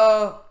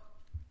 Oh,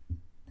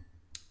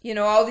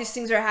 all these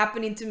things are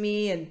happening to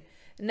me and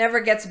it never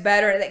gets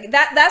better.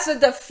 That's a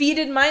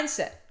defeated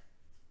mindset.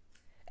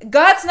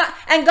 God's not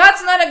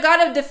a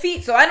God of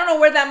defeat, so I don't know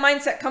where that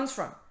mindset comes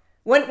from.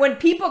 When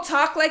people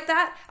talk like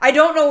that, I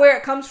don't know where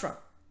it comes from.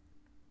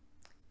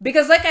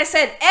 Because like I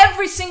said,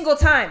 every single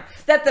time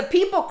that the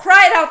people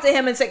cried out to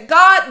him and said,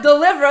 God,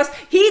 deliver us,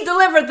 he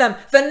delivered them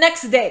the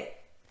next day.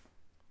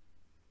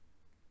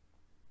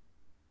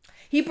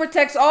 He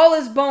protects all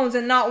his bones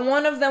and not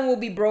one of them will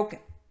be broken.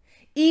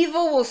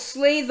 Evil will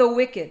slay the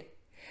wicked.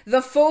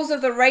 The foes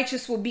of the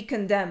righteous will be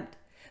condemned.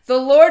 The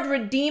Lord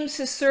redeems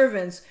his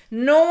servants.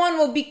 No one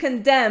will be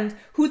condemned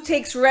who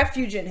takes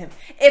refuge in him.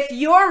 If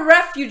your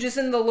refuge is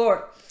in the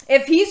Lord,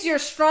 if he's your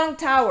strong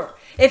tower,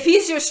 if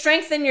he's your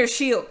strength and your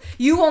shield,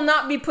 you will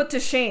not be put to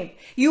shame.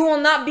 You will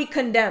not be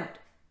condemned.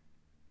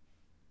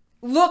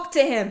 Look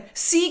to him.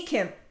 Seek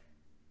him.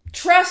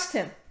 Trust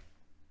him.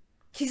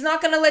 He's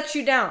not going to let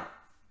you down.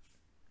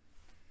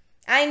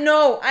 I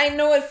know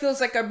it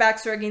feels like our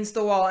backs are against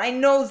the wall. I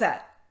know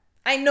that.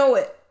 I know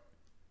it.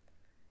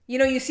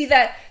 You see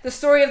the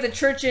story of the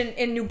church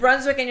in New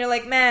Brunswick and you're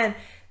like, man,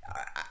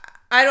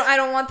 I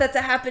don't want that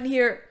to happen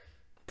here.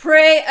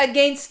 Pray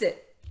against it.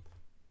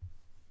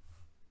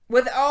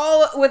 With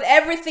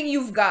everything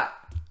you've got.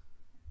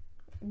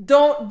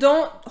 Don't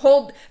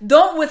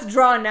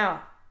withdraw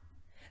now.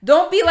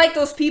 Don't be like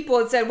those people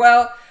that said,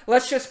 well,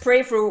 let's just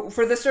pray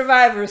for the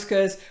survivors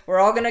because we're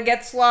all going to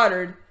get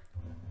slaughtered.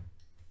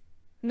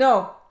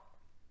 No.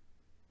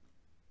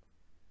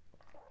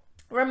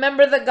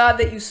 Remember the God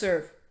that you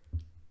serve.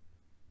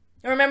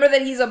 Remember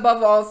that he's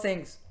above all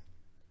things.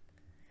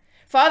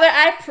 Father,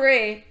 I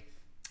pray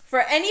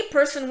for any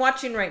person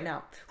watching right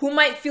now who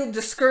might feel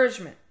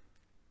discouragement.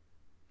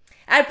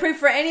 I pray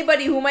for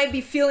anybody who might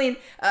be feeling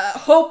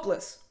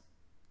hopeless.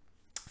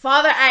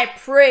 Father, I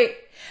pray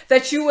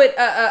that you would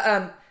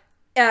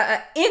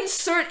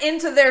insert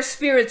into their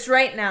spirits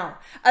right now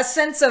a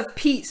sense of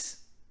peace,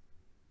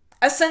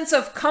 a sense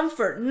of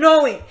comfort,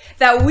 knowing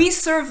that we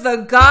serve the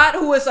God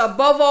who is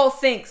above all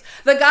things,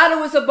 the God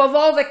who is above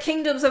all the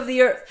kingdoms of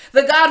the earth,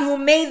 the God who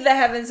made the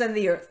heavens and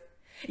the earth.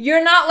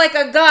 You're not like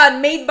a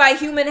God made by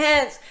human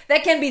hands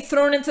that can be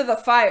thrown into the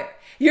fire.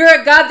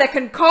 You're a God that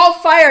can call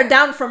fire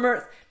down from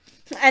earth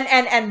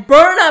and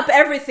burn up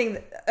everything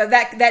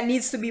that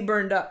needs to be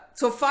burned up.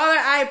 So Father,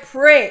 I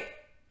pray,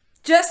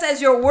 just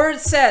as your word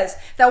says,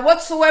 that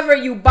whatsoever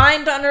you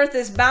bind on earth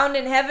is bound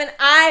in heaven,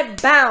 I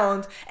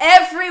bound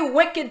every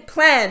wicked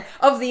plan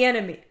of the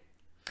enemy.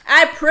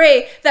 I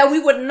pray that we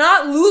would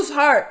not lose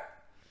heart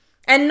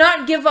and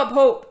not give up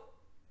hope,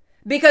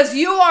 because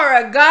you are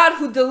a God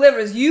who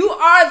delivers. You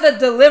are the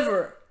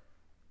deliverer.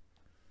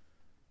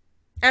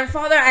 And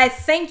Father, I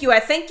thank you. I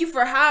thank you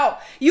for how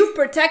you've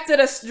protected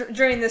us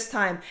during this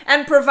time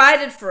and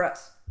provided for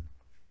us.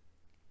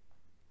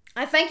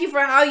 I thank you for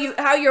how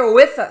you're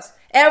with us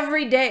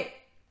every day.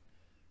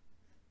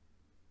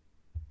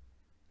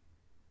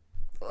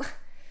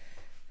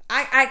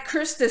 I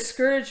curse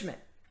discouragement.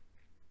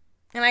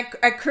 And I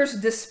curse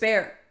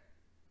despair.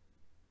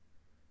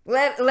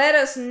 Let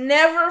us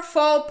never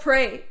fall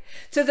prey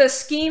to the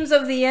schemes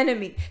of the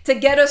enemy to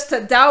get us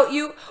to doubt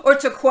you or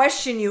to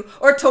question you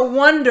or to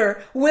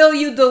wonder, will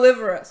you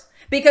deliver us?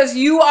 Because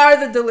you are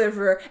the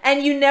deliverer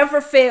and you never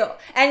fail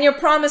and your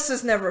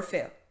promises never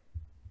fail.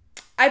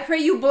 I pray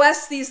you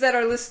bless these that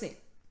are listening.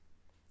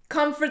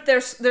 Comfort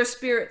their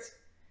spirits.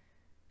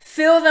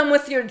 Fill them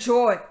with your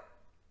joy.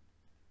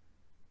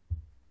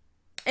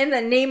 In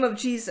the name of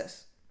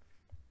Jesus.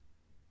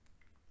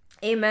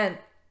 Amen.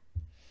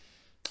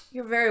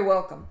 You're very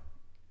welcome.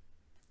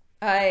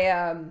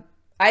 I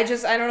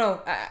don't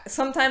know.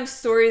 Sometimes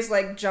stories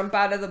like jump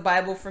out of the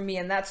Bible for me,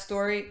 and that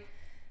story,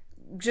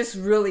 just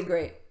really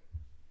great.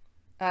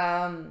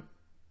 So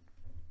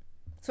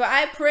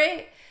I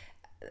pray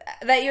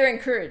that you're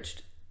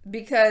encouraged,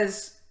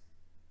 because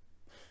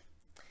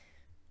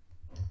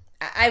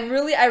I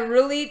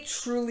really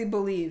truly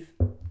believe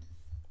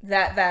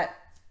that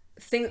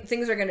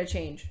things are going to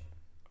change.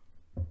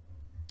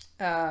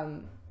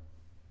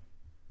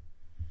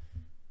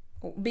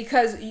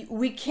 Because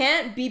we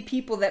can't be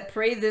people that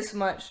pray this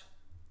much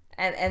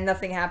and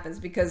nothing happens,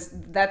 because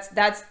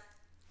that's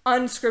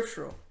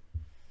unscriptural.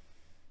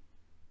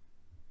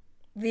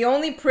 The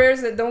only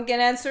prayers that don't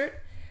get answered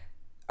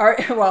are,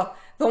 well,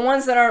 the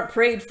ones that aren't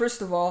prayed,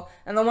 first of all,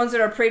 and the ones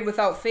that are prayed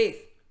without faith.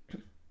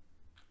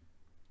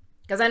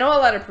 Because I know a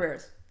lot of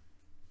prayers.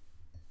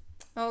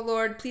 Oh,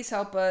 Lord, please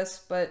help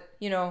us. But,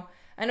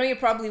 I know you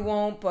probably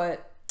won't,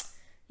 but,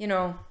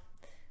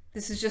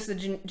 this is just a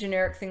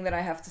generic thing that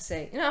I have to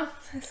say.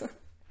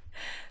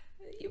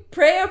 You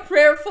pray a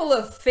prayer full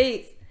of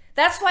faith.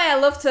 That's why I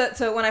love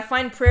to when I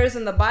find prayers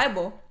in the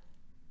Bible,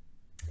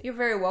 you're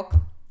very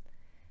welcome.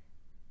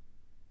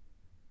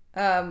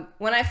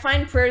 When I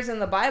find prayers in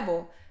the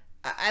Bible,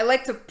 I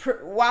like to,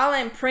 while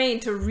I'm praying,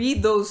 to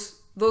read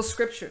those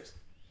scriptures,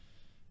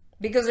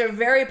 because they're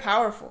very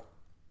powerful.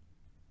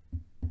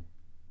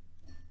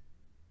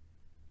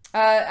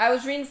 I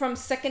was reading from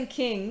 2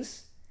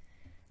 Kings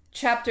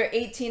chapter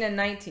 18 and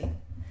 19.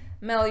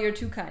 Mel, you're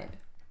too kind.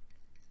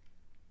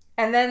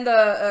 And then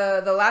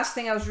the last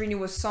thing I was reading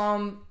was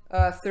Psalm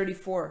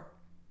 34.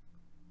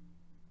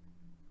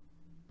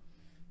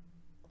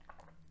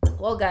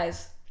 Well,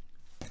 guys,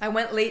 I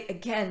went late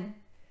again.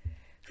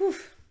 Whew.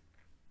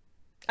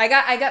 I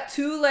got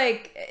too,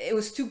 it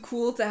was too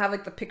cool to have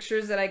the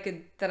pictures that I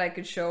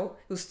could show.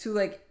 It was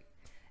too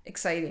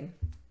exciting.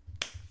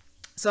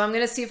 So I'm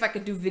gonna see if I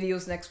could do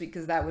videos next week,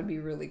 because that would be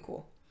really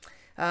cool.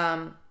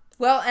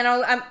 Well, and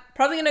I'm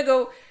probably gonna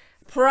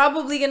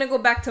go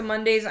back to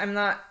Mondays.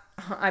 I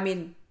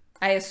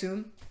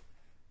assume.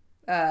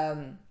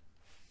 In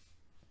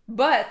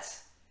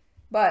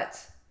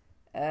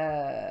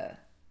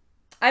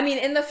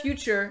the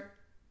future,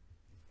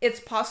 it's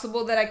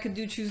possible that I could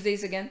do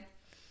Tuesdays again.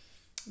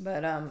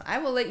 But I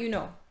will let you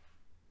know.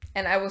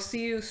 And I will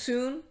see you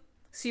soon.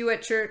 See you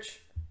at church.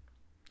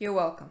 You're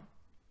welcome.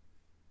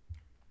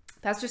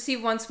 Pastor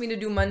Steve wants me to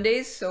do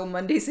Mondays, so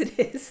Mondays it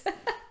is.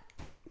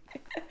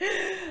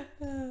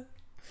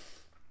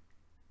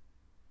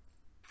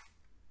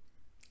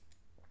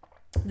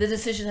 The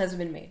decision has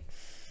been made.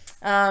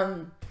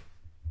 But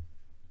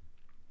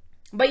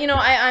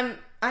I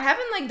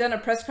haven't done a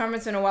press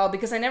conference in a while,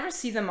 because I never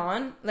see them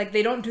on.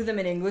 They don't do them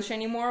in English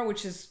anymore,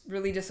 which is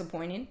really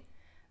disappointing.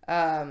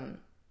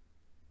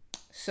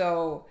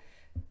 So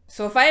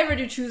if I ever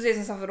do Tuesdays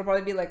and stuff, it'll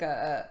probably be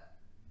a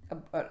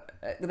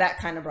that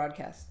kind of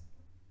broadcast.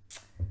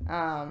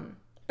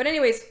 But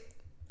anyways,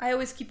 I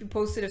always keep you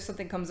posted if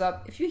something comes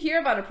up. If you hear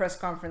about a press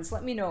conference,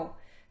 let me know,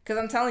 because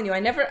I'm telling you, I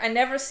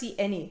never see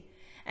any,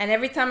 and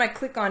every time I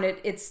click on it,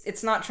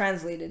 it's not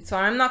translated. So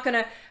I'm not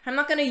gonna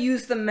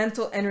use the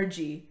mental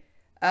energy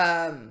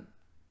to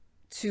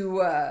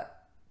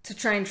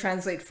try and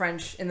translate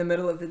French in the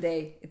middle of the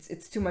day.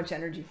 It's too much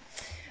energy.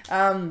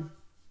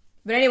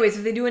 But anyways,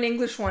 if they do an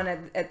English one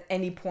at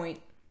any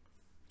point,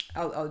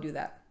 I'll do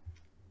that.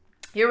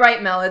 You're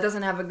right, Mel. It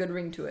doesn't have a good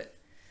ring to it.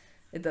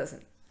 It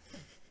doesn't.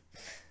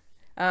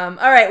 All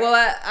right.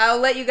 Well, I'll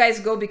let you guys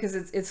go, because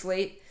it's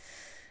late.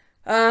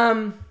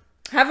 Have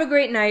a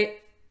great night.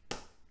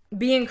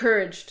 Be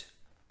encouraged.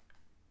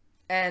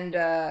 And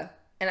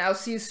I'll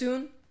see you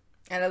soon.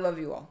 And I love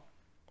you all.